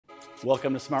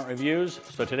Welcome to Smart Reviews.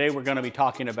 So today we're going to be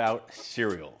talking about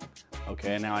cereal.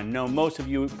 Okay, now I know most of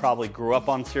you probably grew up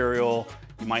on cereal.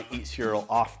 You might eat cereal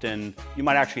often. You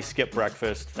might actually skip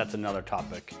breakfast. That's another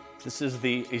topic. This is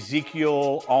the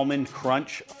Ezekiel Almond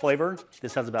Crunch flavor.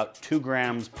 This has about 2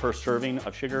 grams per serving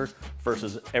of sugar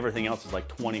versus everything else is like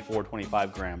 24,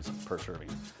 25 grams per serving.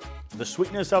 The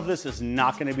sweetness of this is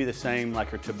not going to be the same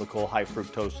like your typical high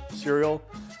fructose cereal.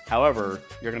 However,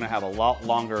 you're going to have a lot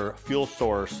longer fuel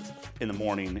source in the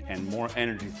morning and more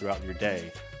energy throughout your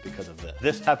day because of this.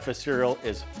 This type of cereal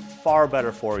is far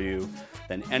better for you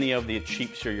than any of the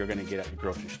cheap cereal you're going to get at the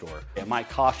grocery store. It might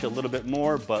cost you a little bit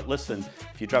more, but listen,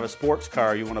 if you drive a sports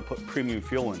car, you want to put premium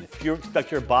fuel in. If you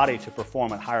expect your body to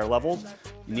perform at higher levels,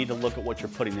 you need to look at what you're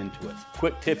putting into it.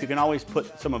 Quick tip, you can always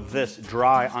put some of this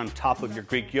dry on top of your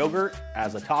Greek yogurt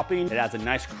as a topping. It adds a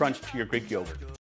nice crunch to your Greek yogurt.